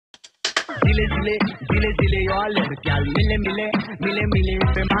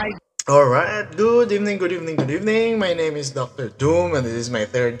Alright, good evening, good evening, good evening. My name is Dr. Doom and this is my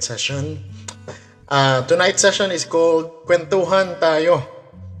third session. Tonight's session is called Kwentuhan Tayo.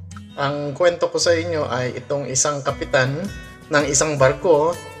 Ang kwento ko sa inyo ay itong isang kapitan ng isang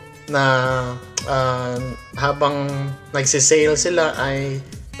barko na habang nagsisail sila ay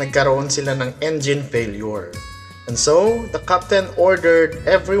nagkaroon sila ng engine failure. And so, the captain ordered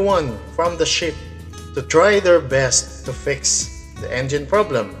everyone from the ship to try their best to fix the engine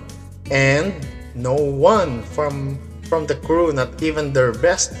problem. And no one from the crew, not even their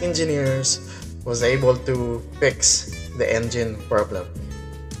best engineers, was able to fix the engine problem.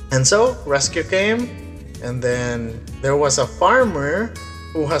 And so, rescue came, and then there was a farmer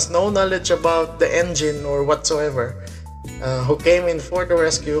who has no knowledge about the engine or whatsoever, who came in for the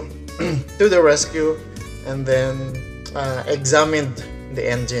rescue, to the rescue, and then examined the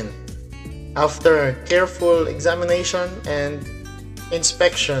engine. After careful examination and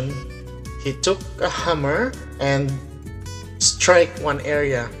inspection, he took a hammer and strike one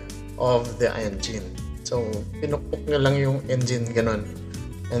area of the engine. So, pinukpok niya lang yung engine, ganon.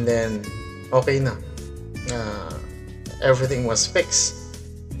 And then, okay na. Everything was fixed.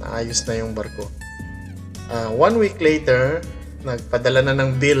 Naayos na yung barko. 1 week later, nagpadala na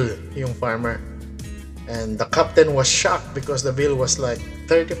ng bill yung farmer. And the captain was shocked because the bill was like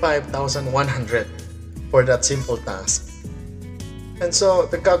 35,100 for that simple task. And so,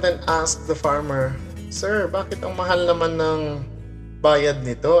 the captain asked the farmer, "Sir, bakit ang mahal naman ng bayad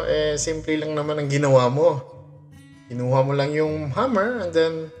nito? Simple lang naman ang ginawa mo. Kinuha mo lang yung hammer and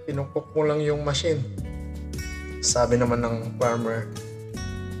then pinukpok mo lang yung machine." Sabi naman ng farmer,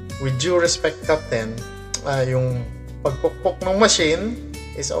 "With due respect, Captain, yung pagpukpok ng machine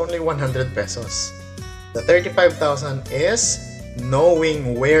is only 100 pesos. The 35,000 is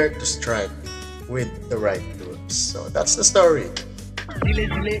knowing where to strike with the right tools." So, that's the story.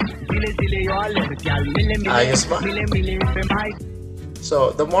 Ayos ba?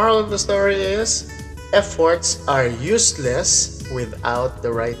 So, the moral of the story is, efforts are useless without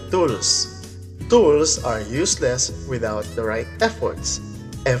the right tools. Tools are useless without the right efforts.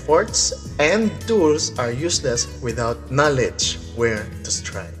 Efforts and tools are useless without knowledge where to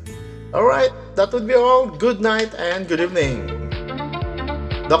strike. Alright, that would be all. Good night and good evening.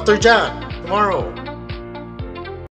 Dr. Jack, tomorrow.